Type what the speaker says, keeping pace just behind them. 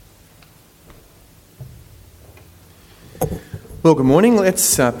Well, good morning.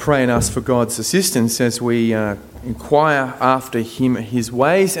 Let's pray and ask for God's assistance as we inquire after his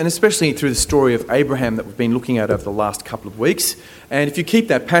ways, and especially through the story of Abraham that we've been looking at over the last couple of weeks. And if you keep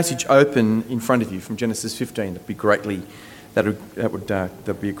that passage open in front of you from Genesis 15, that'd be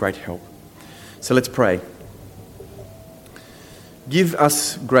a great help. So let's pray. Give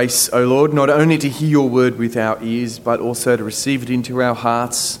us grace, O Lord, not only to hear your word with our ears, but also to receive it into our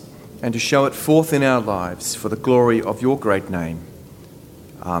hearts and to show it forth in our lives for the glory of your great name.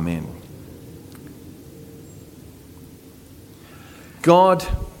 Amen. God,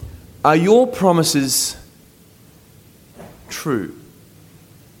 are your promises true?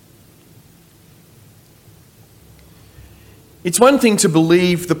 It's one thing to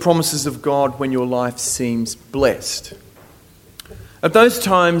believe the promises of God when your life seems blessed. At those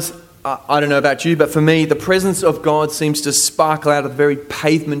times, I don't know about you, but for me, the presence of God seems to sparkle out of the very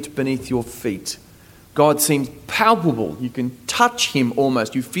pavement beneath your feet. God seems palpable. You can touch him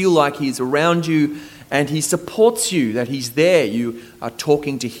almost. You feel like he's around you and he supports you, that he's there. You are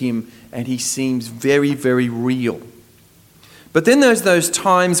talking to him and he seems very, very real. But then there's those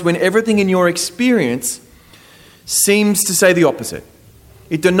times when everything in your experience seems to say the opposite.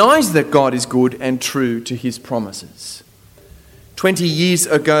 It denies that God is good and true to his promises. 20 years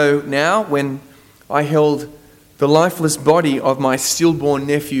ago now, when I held the lifeless body of my stillborn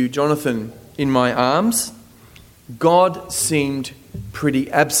nephew Jonathan in my arms, God seemed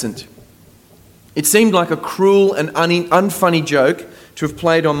pretty absent. It seemed like a cruel and unfunny joke to have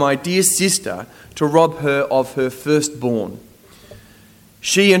played on my dear sister to rob her of her firstborn.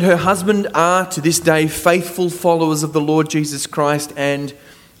 She and her husband are to this day faithful followers of the Lord Jesus Christ, and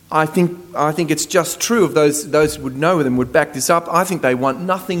I think it's just true of those who would know them would back this up. I think they want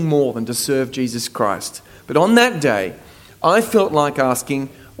nothing more than to serve Jesus Christ. But on that day, I felt like asking,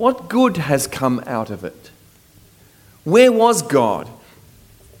 what good has come out of it? Where was God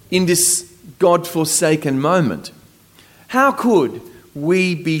in this God-forsaken moment? How could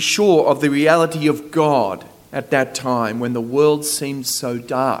we be sure of the reality of God at that time when the world seemed so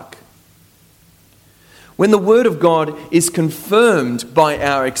dark? When the Word of God is confirmed by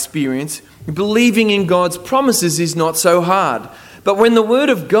our experience, believing in God's promises is not so hard. But when the Word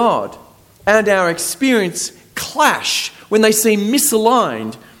of God and our experience clash, when they seem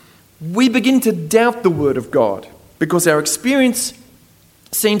misaligned, we begin to doubt the Word of God because our experience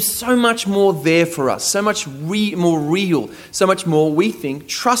seems so much more there for us, so much more real, so much more, we think,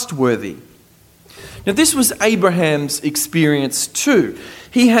 trustworthy. Now, this was Abraham's experience too.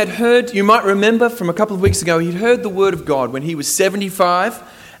 He had heard, you might remember from a couple of weeks ago, he'd heard the word of God when he was 75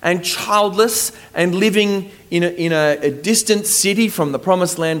 and childless and living in a distant city from the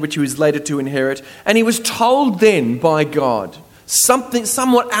promised land which he was later to inherit. And he was told then by God, something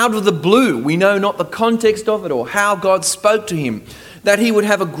somewhat out of the blue, we know not the context of it or how God spoke to him, that he would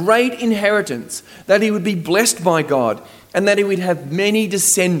have a great inheritance, that he would be blessed by God, and that he would have many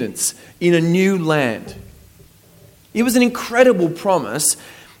descendants in a new land. It was an incredible promise,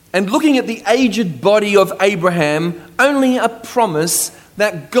 and looking at the aged body of Abraham, only a promise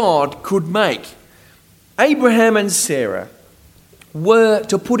that God could make. Abraham and Sarah were,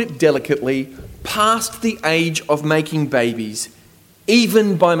 to put it delicately, past the age of making babies,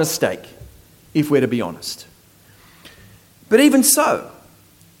 even by mistake, if we're to be honest. But even so,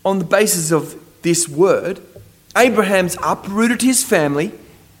 on the basis of this word, Abraham's uprooted his family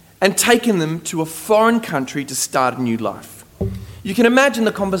and taken them to a foreign country to start a new life. You can imagine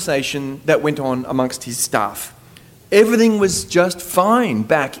the conversation that went on amongst his staff. Everything was just fine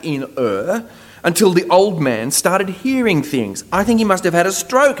back in Ur until the old man started hearing things. I think he must have had a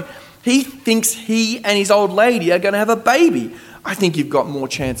stroke. He thinks he and his old lady are going to have a baby. I think you've got more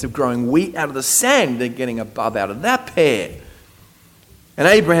chance of growing wheat out of the sand than getting a bub out of that pear. And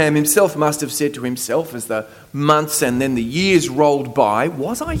Abraham himself must have said to himself as the months and then the years rolled by,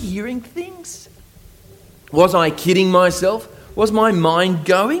 was I hearing things? Was I kidding myself? Was my mind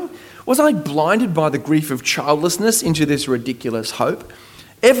going? Was I blinded by the grief of childlessness into this ridiculous hope?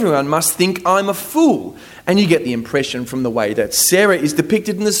 Everyone must think I'm a fool. And you get the impression from the way that Sarah is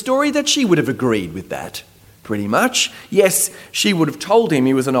depicted in the story that she would have agreed with that, pretty much. Yes, she would have told him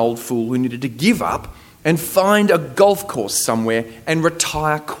he was an old fool who needed to give up and find a golf course somewhere and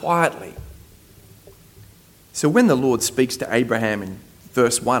retire quietly. So when the Lord speaks to Abraham in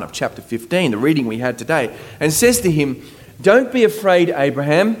verse 1 of chapter 15, the reading we had today, and says to him, "Don't be afraid,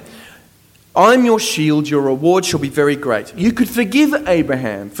 Abraham. I'm your shield, your reward shall be very great." You could forgive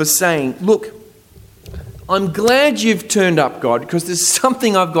Abraham for saying, "Look, I'm glad you've turned up, God, because there's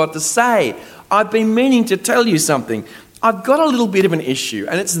something I've got to say. I've been meaning to tell you something. I've got a little bit of an issue,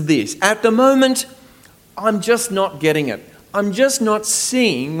 and it's this. At the moment, I'm just not getting it. I'm just not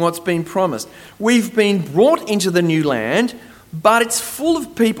seeing what's been promised. We've been brought into the new land, but it's full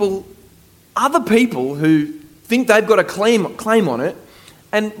of people, other people who think they've got a claim on it.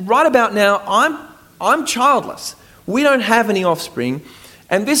 And right about now, I'm childless. We don't have any offspring.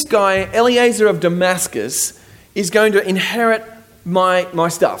 And this guy, Eliezer of Damascus, is going to inherit my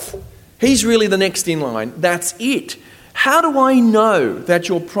stuff. He's really the next in line. That's it. How do I know that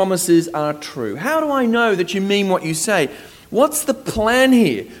your promises are true? How do I know that you mean what you say? What's the plan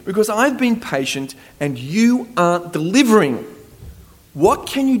here? Because I've been patient and you aren't delivering. What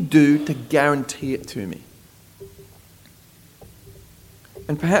can you do to guarantee it to me?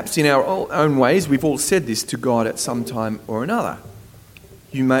 And perhaps in our own ways, we've all said this to God at some time or another.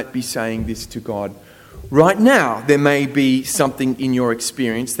 You might be saying this to God right now. There may be something in your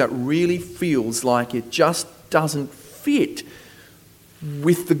experience that really feels like it just doesn't fit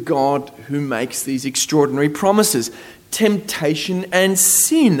with the God who makes these extraordinary promises. Temptation and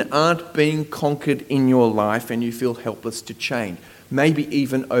sin aren't being conquered in your life and you feel helpless to change, maybe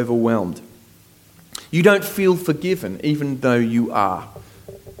even overwhelmed. You don't feel forgiven even though you are,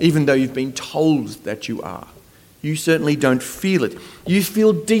 even though you've been told that you are. You certainly don't feel it. You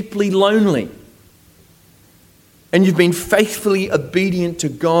feel deeply lonely. And you've been faithfully obedient to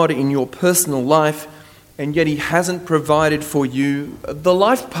God in your personal life, and yet He hasn't provided for you the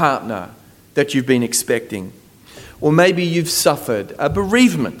life partner that you've been expecting. Or maybe you've suffered a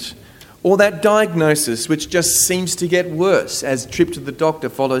bereavement or that diagnosis which just seems to get worse as trip to the doctor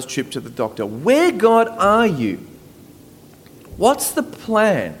follows trip to the doctor. Where, God, are you? What's the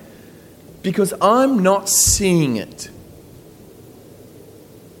plan? Because I'm not seeing it.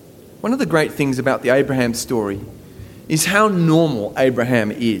 One of the great things about the Abraham story is how normal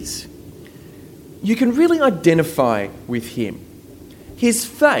Abraham is. You can really identify with him. His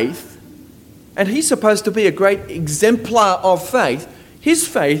faith, and he's supposed to be a great exemplar of faith, his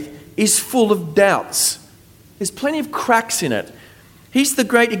faith is full of doubts. There's plenty of cracks in it. He's the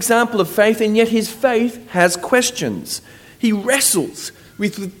great example of faith, and yet his faith has questions. He wrestles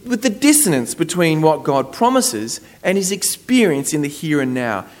with the dissonance between what God promises and his experience in the here and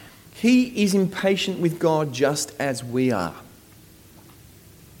now. He is impatient with God just as we are.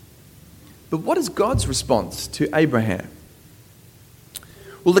 But what is God's response to Abraham?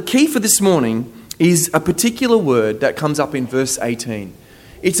 Well, the key for this morning is a particular word that comes up in verse 18.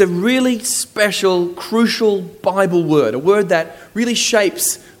 It's a really special, crucial Bible word, a word that really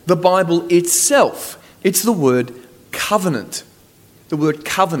shapes the Bible itself. It's the word covenant. The word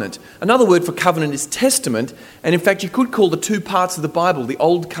covenant. Another word for covenant is testament, and in fact you could call the two parts of the Bible the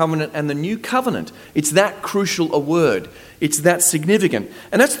Old Covenant and the New Covenant. It's that crucial a word. It's that significant.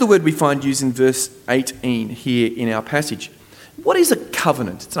 And that's the word we find used in verse 18 here in our passage. What is a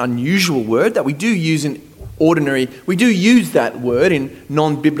covenant? It's an unusual word that we do use we do use that word in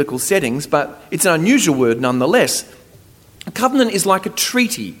non-biblical settings, but it's an unusual word nonetheless. A covenant is like a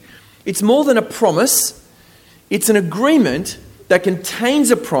treaty. It's more than a promise. It's an agreement that contains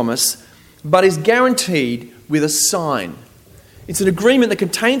a promise but is guaranteed with a sign. It's an agreement that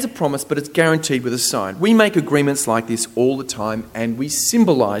contains a promise but it's guaranteed with a sign. We make agreements like this all the time and we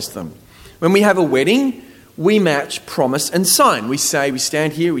symbolize them. When we have a wedding, we match promise and sign. We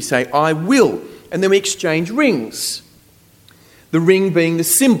stand here, we say, I will, and then we exchange rings. The ring being the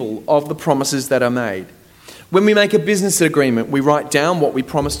symbol of the promises that are made. When we make a business agreement, we write down what we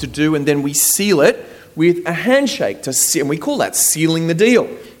promise to do and then we seal it with a handshake, and we call that sealing the deal.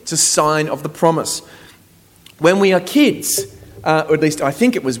 It's a sign of the promise. When we are kids, or at least I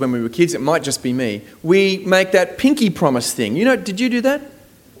think it was when we were kids, it might just be me, we make that pinky promise thing. Did you do that?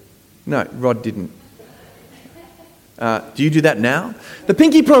 No, Rod didn't. Do you do that now? The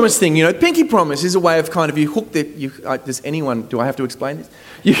pinky promise thing, pinky promise is a way of kind of you hook do I have to explain this?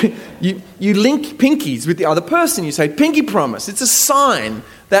 You link pinkies with the other person. You say pinky promise. It's a sign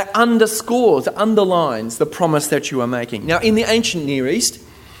that underlines the promise that you are making. Now, in the ancient Near East,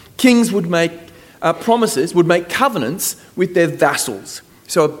 kings would make covenants with their vassals.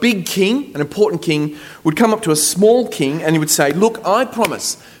 So a big king, an important king, would come up to a small king and he would say, look, I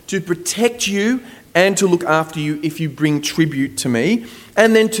promise to protect you and to look after you if you bring tribute to me.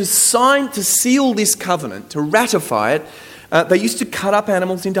 And then to seal this covenant, to ratify it, they used to cut up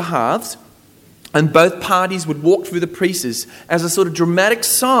animals into halves, and both parties would walk through the creases as a sort of dramatic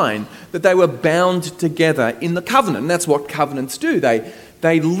sign that they were bound together in the covenant. And that's what covenants do.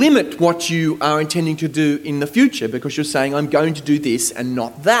 They limit what you are intending to do in the future because you're saying, I'm going to do this and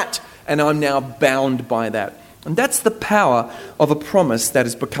not that, and I'm now bound by that. And that's the power of a promise that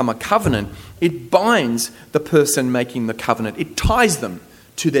has become a covenant. It binds the person making the covenant. It ties them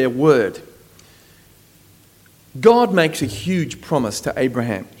to their word. God makes a huge promise to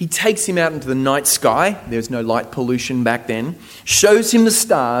Abraham. He takes him out into the night sky. There's no light pollution back then. Shows him the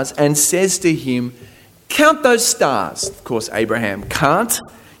stars and says to him, count those stars. Of course, Abraham can't.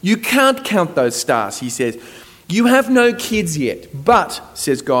 You can't count those stars, he says. You have no kids yet. But,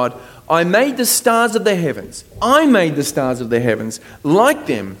 says God, I made the stars of the heavens. I made the stars of the heavens. Like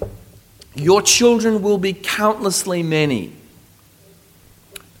them, your children will be countlessly many.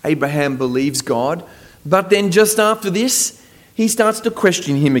 Abraham believes God. But then just after this, he starts to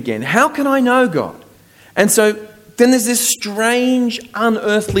question him again. How can I know God? And so then there's this strange,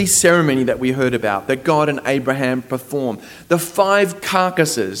 unearthly ceremony that we heard about that God and Abraham perform. The 5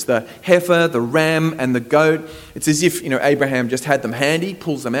 carcasses, the heifer, the ram, and the goat. It's as if, Abraham just had them handy,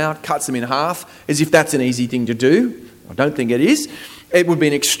 pulls them out, cuts them in half, as if that's an easy thing to do. I don't think it is. It would be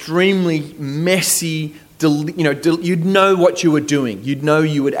an extremely messy, you'd know what you were doing. You'd know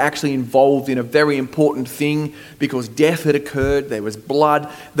you were actually involved in a very important thing because death had occurred. There was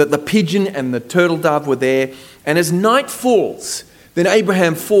blood. The pigeon and the turtle dove were there. And as night falls, then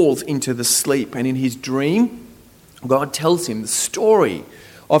Abraham falls into the sleep. And in his dream, God tells him the story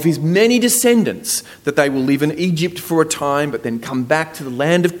of his many descendants, that they will live in Egypt for a time, but then come back to the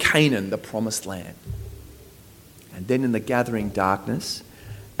land of Canaan, the promised land. And then in the gathering darkness,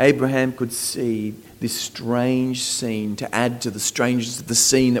 Abraham could see this strange scene to add to the strangeness of the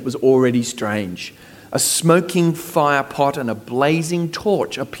scene that was already strange. A smoking fire pot and a blazing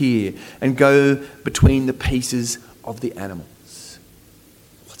torch appear and go between the pieces of the animals.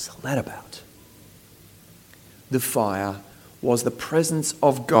 What's all that about? The fire was the presence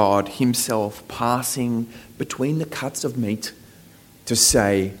of God himself passing between the cuts of meat to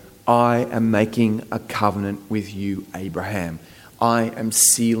say, I am making a covenant with you, Abraham. I am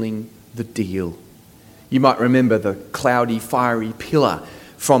sealing the deal. You might remember the cloudy, fiery pillar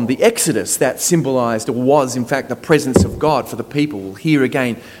from the Exodus that symbolized, or was in fact, the presence of God for the people. Here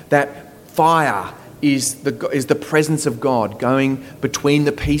again, that fire is the presence of God going between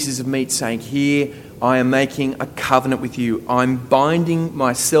the pieces of meat, saying, here I am making a covenant with you. I'm binding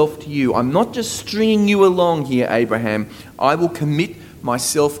myself to you. I'm not just stringing you along here, Abraham. I will commit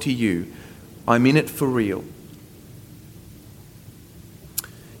myself to you. I'm in it for real.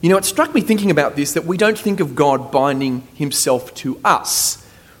 It struck me thinking about this that we don't think of God binding himself to us.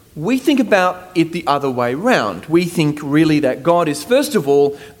 We think about it the other way round. We think really that God is, first of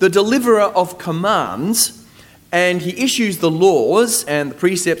all, the deliverer of commands, and he issues the laws and the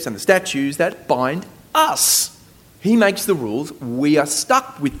precepts and the statutes that bind us. He makes the rules. We are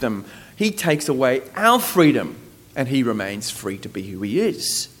stuck with them. He takes away our freedom, and he remains free to be who he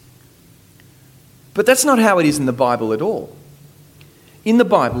is. But that's not how it is in the Bible at all. In the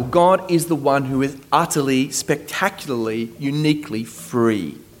Bible, God is the one who is utterly, spectacularly, uniquely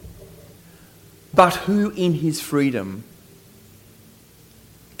free. But who in his freedom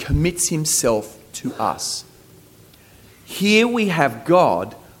commits himself to us. Here we have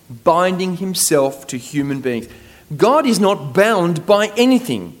God binding himself to human beings. God is not bound by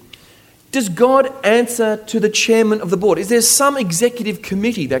anything. Does God answer to the chairman of the board? Is there some executive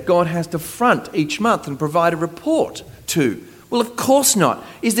committee that God has to front each month and provide a report to? Well, of course not.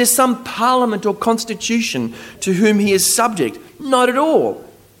 Is there some parliament or constitution to whom he is subject? Not at all.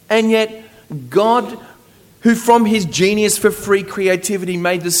 And yet, God, who from his genius for free creativity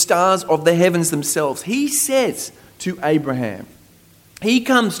made the stars of the heavens themselves, he says to Abraham, he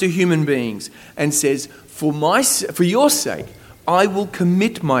comes to human beings and says, for your sake, I will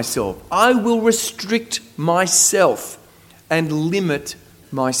commit myself. I will restrict myself and limit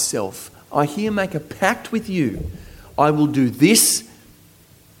myself. I here make a pact with you. I will do this,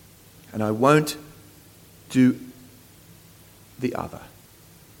 and I won't do the other.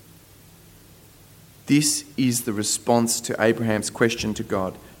 This is the response to Abraham's question to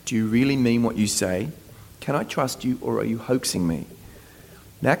God. Do you really mean what you say? Can I trust you, or are you hoaxing me?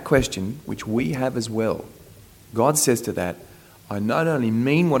 That question, which we have as well, God says to that, I not only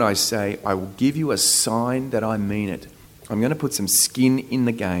mean what I say, I will give you a sign that I mean it. I'm going to put some skin in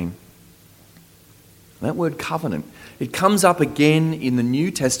the game. That word covenant, it comes up again in the New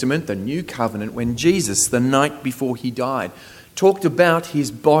Testament, the New Covenant, when Jesus, the night before he died, talked about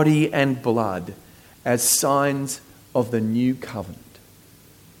his body and blood as signs of the new covenant.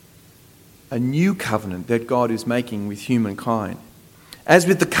 A new covenant that God is making with humankind. As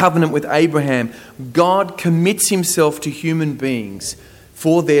with the covenant with Abraham, God commits himself to human beings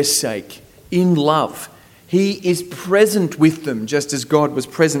for their sake, in love. He is present with them, just as God was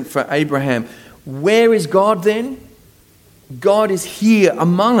present for Abraham. Where is God then? God is here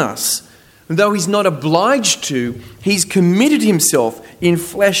among us. And though he's not obliged to, he's committed himself in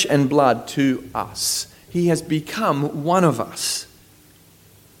flesh and blood to us. he has become one of us.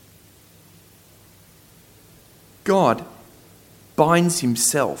 God binds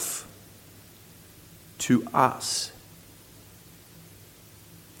himself to us.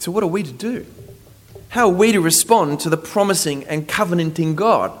 So what are we to do? How are we to respond to the promising and covenanting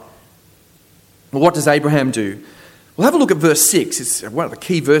God? Well, what does Abraham do? Well, have a look at verse 6. It's one of the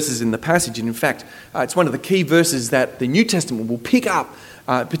key verses in the passage, and in fact, it's one of the key verses that the New Testament will pick up,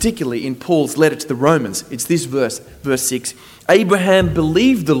 particularly in Paul's letter to the Romans. It's this verse, verse 6. Abraham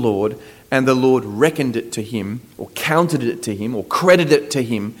believed the Lord, and the Lord reckoned it to him, or counted it to him, or credited it to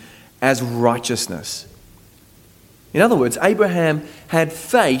him as righteousness. In other words, Abraham had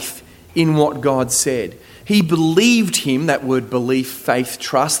faith in what God said. He believed him. That word belief, faith,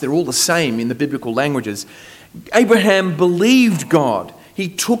 trust, they're all the same in the biblical languages. Abraham believed God. He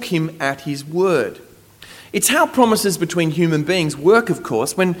took him at his word. It's how promises between human beings work, of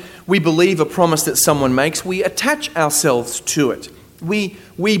course. When we believe a promise that someone makes, we attach ourselves to it. We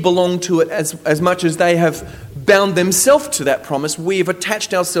belong to it as much as they have bound themselves to that promise. We have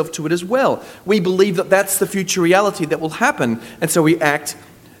attached ourselves to it as well. We believe that that's the future reality that will happen, and so we act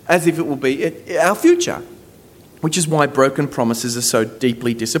as if it will be our future, which is why broken promises are so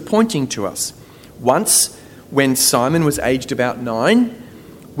deeply disappointing to us. Once, when Simon was aged about 9,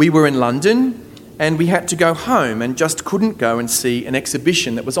 we were in London and we had to go home and just couldn't go and see an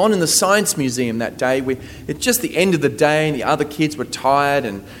exhibition that was on in the Science Museum that day. It's just the end of the day and the other kids were tired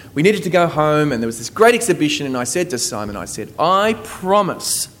and we needed to go home, and there was this great exhibition, and I said to Simon, I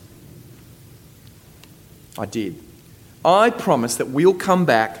promise, I did, I promise that we'll come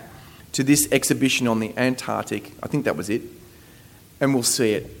back to this exhibition on the Antarctic, I think that was it, and we'll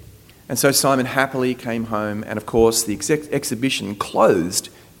see it. And so Simon happily came home, and of course the exhibition closed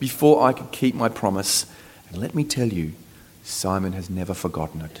before I could keep my promise. And let me tell you, Simon has never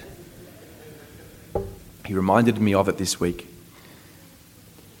forgotten it. He reminded me of it this week.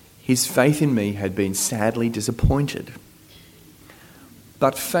 His faith in me had been sadly disappointed.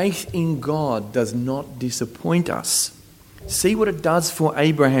 But faith in God does not disappoint us. See what it does for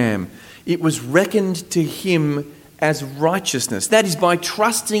Abraham. It was reckoned to him as righteousness. That is, by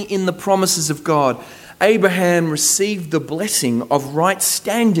trusting in the promises of God, Abraham received the blessing of right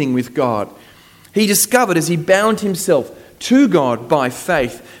standing with God. He discovered as he bound himself to God by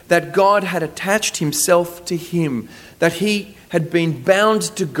faith that God had attached himself to him, that he had been bound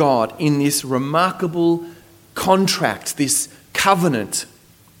to God in this remarkable contract, this covenant.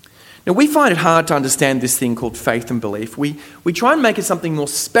 Now, we find it hard to understand this thing called faith and belief. We try and make it something more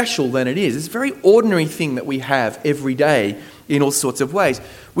special than it is. It's a very ordinary thing that we have every day in all sorts of ways.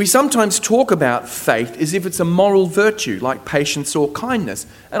 We sometimes talk about faith as if it's a moral virtue, like patience or kindness.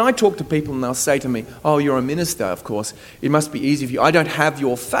 And I talk to people and they'll say to me, "Oh, you're a minister, of course. It must be easy for you. I don't have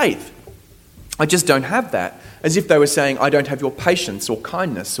your faith. I just don't have that." As if they were saying, "I don't have your patience or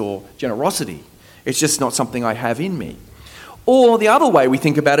kindness or generosity. It's just not something I have in me." Or the other way we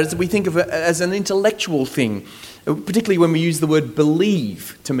think about it is we think of it as an intellectual thing, particularly when we use the word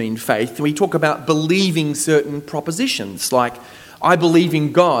believe to mean faith. We talk about believing certain propositions, like I believe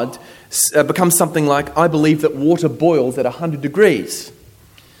in God becomes something like I believe that water boils at 100 degrees.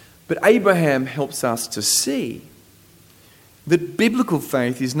 But Abraham helps us to see that biblical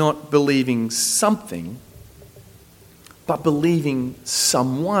faith is not believing something, but believing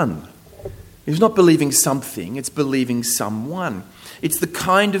someone. It's not believing something, it's believing someone. It's the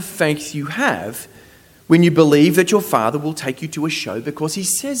kind of faith you have when you believe that your father will take you to a show because he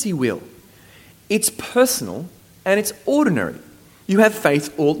says he will. It's personal and it's ordinary. You have faith,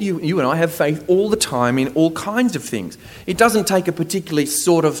 you and I have faith all the time in all kinds of things. It doesn't take a particular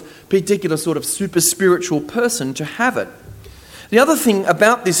sort of super spiritual person to have it. The other thing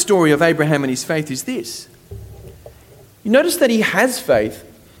about this story of Abraham and his faith is this. You notice that he has faith,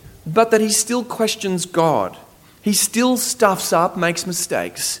 but that he still questions God. He still stuffs up, makes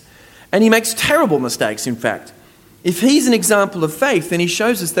mistakes, and he makes terrible mistakes, in fact. If he's an example of faith, then he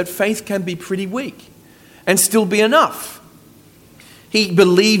shows us that faith can be pretty weak and still be enough. He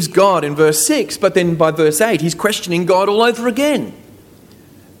believes God in verse 6, but then by verse 8, he's questioning God all over again.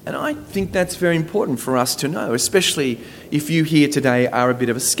 And I think that's very important for us to know, especially if you here today are a bit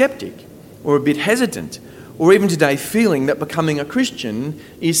of a skeptic or a bit hesitant, or even today feeling that becoming a Christian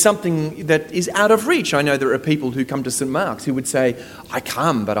is something that is out of reach. I know there are people who come to St. Mark's who would say, "I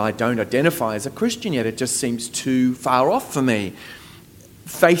come, but I don't identify as a Christian yet. It just seems too far off for me.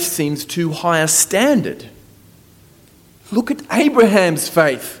 Faith seems too high a standard." Look at Abraham's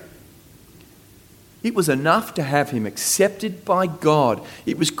faith. It was enough to have him accepted by God.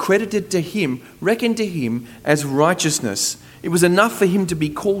 It was credited to him, reckoned to him as righteousness. It was enough for him to be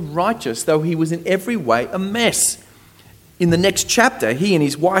called righteous, though he was in every way a mess. In the next chapter, he and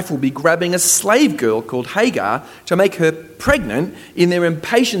his wife will be grabbing a slave girl called Hagar to make her pregnant in their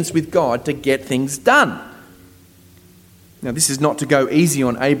impatience with God to get things done. Now, this is not to go easy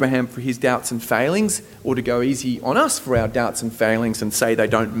on Abraham for his doubts and failings, or to go easy on us for our doubts and failings and say they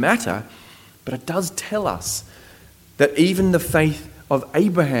don't matter, but it does tell us that even the faith of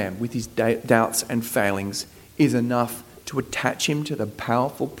Abraham with his doubts and failings is enough to attach him to the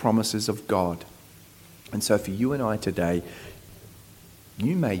powerful promises of God. And so for you and I today,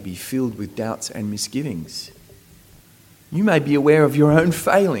 you may be filled with doubts and misgivings. You may be aware of your own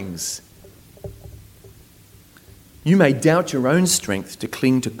failings. You may doubt your own strength to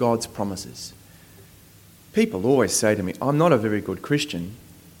cling to God's promises. People always say to me, I'm not a very good Christian.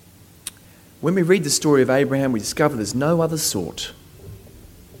 When we read the story of Abraham, we discover there's no other sort.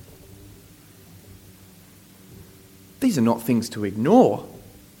 These are not things to ignore.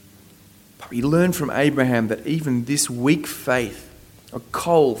 But we learn from Abraham that even this weak faith, a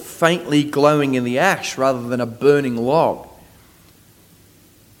coal faintly glowing in the ash rather than a burning log,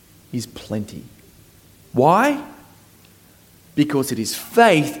 is plenty. Why? Because it is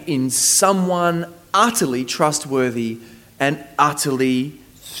faith in someone utterly trustworthy and utterly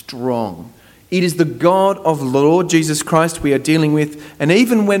strong. It is the God of the Lord Jesus Christ we are dealing with, and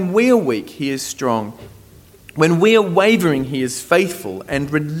even when we are weak, he is strong. When we are wavering, he is faithful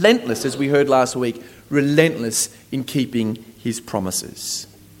and relentless, as we heard last week, relentless in keeping his promises.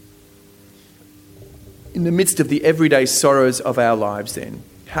 In the midst of the everyday sorrows of our lives then,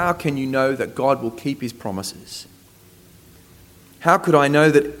 how can you know that God will keep his promises? How could I know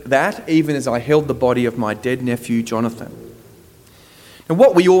that even as I held the body of my dead nephew, Jonathan? Now,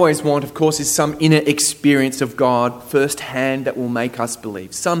 what we always want, of course, is some inner experience of God firsthand that will make us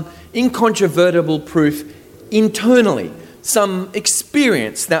believe. Some incontrovertible proof internally, some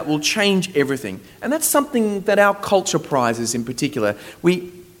experience that will change everything. And that's something that our culture prizes in particular.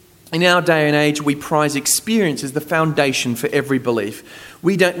 In our day and age, we prize experience as the foundation for every belief.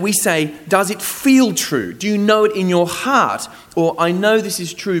 We say, does it feel true? Do you know it in your heart? Or, I know this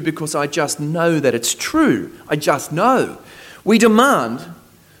is true because I just know that it's true. I just know. We demand,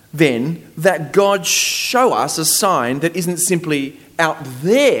 then, that God show us a sign that isn't simply out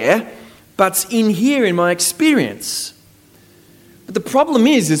there, but's in here in my experience. But the problem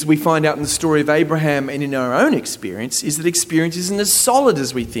is, as we find out in the story of Abraham and in our own experience, is that experience isn't as solid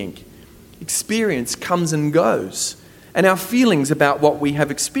as we think. Experience comes and goes. And our feelings about what we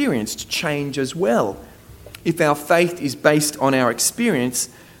have experienced change as well. If our faith is based on our experience,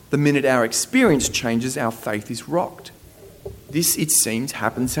 the minute our experience changes, our faith is rocked. This, it seems,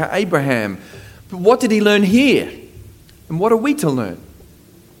 happens to Abraham. But what did he learn here? And what are we to learn?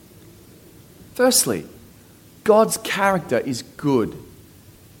 Firstly, God's character is good.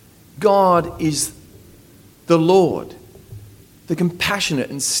 God is the Lord, the compassionate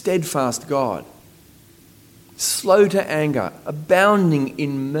and steadfast God, slow to anger, abounding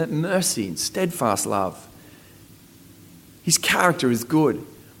in mercy and steadfast love. His character is good.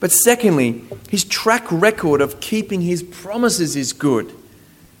 But secondly, his track record of keeping his promises is good.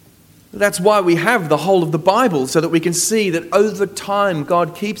 That's why we have the whole of the Bible, so that we can see that over time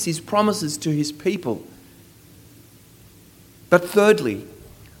God keeps his promises to his people. But thirdly,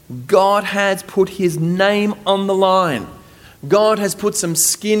 God has put his name on the line. God has put some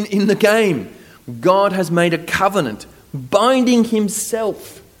skin in the game. God has made a covenant, binding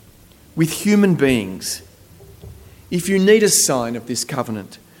himself with human beings. If you need a sign of this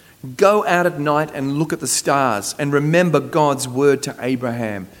covenant, go out at night and look at the stars and remember God's word to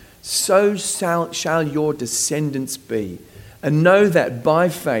Abraham. So shall your descendants be. And know that by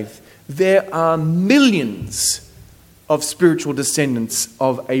faith there are millions of spiritual descendants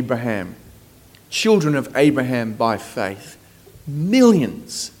of Abraham. Children of Abraham by faith.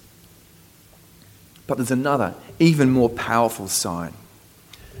 Millions. But there's another, even more powerful sign.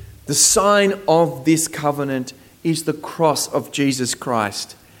 The sign of this covenant is the cross of Jesus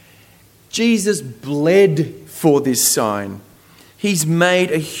Christ. Jesus bled for this sign. He's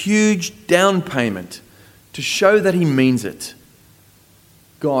made a huge down payment to show that he means it.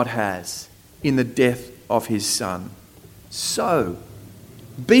 God has, in the death of his Son. So,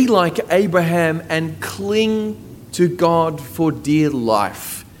 be like Abraham and cling to God for dear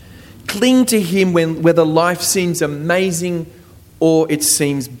life. Cling to him whether life seems amazing or it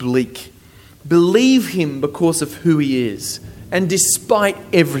seems bleak. Believe him because of who he is. And despite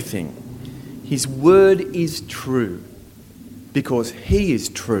everything, his word is true. Because he is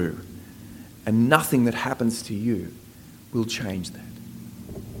true, and nothing that happens to you will change that.